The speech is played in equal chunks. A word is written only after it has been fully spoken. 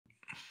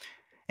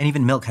And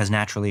even milk has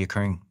naturally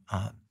occurring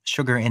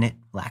sugar in it,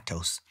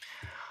 lactose.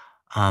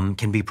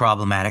 Can be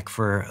problematic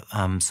for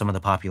some of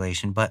the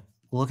population, but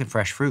look at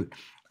fresh fruit.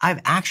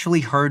 I've actually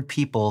heard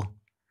people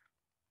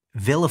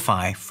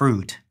vilify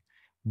fruit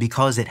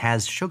because it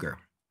has sugar.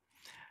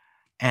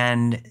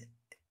 And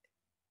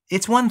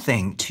it's one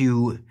thing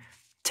to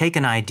take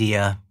an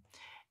idea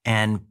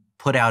and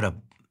put out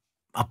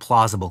a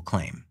plausible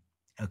claim.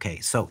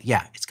 Okay, so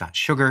yeah, it's got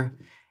sugar.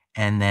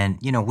 And then,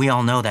 we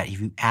all know that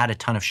if you add a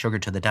ton of sugar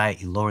to the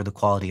diet, you lower the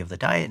quality of the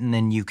diet, and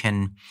then you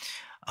can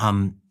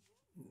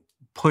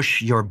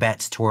push your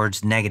bets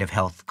towards negative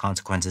health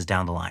consequences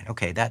down the line.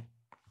 Okay,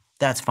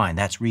 that's fine.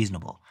 That's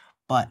reasonable.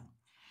 But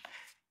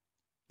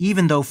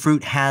even though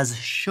fruit has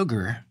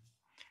sugar,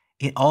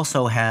 it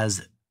also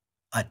has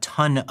a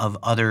ton of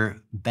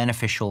other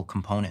beneficial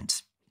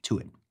components to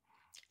it.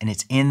 And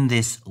it's in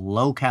this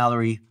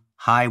low-calorie,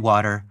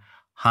 high-water,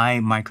 high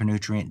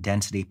micronutrient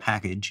density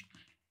package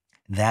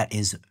that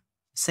is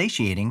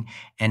satiating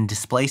and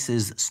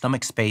displaces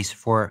stomach space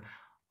for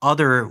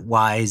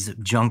otherwise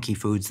junky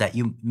foods that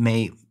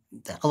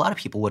a lot of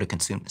people would have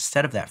consumed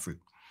instead of that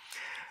fruit.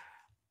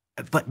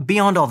 But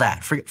beyond all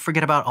that,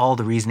 forget about all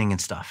the reasoning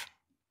and stuff.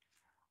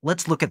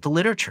 Let's look at the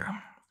literature.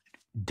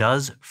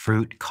 Does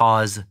fruit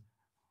cause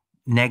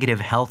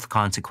negative health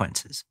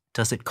consequences?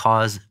 Does it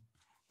cause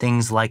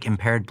things like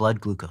impaired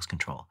blood glucose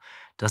control?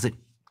 Does it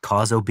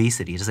cause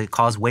obesity? Does it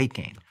cause weight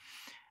gain?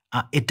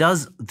 It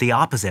does the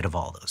opposite of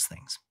all those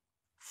things.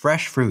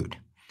 Fresh fruit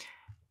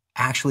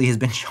actually has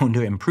been shown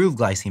to improve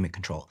glycemic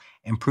control,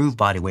 improve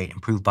body weight,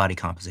 improve body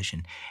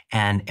composition,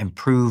 and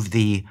improve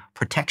the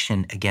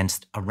protection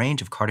against a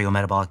range of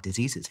cardiometabolic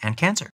diseases and cancer.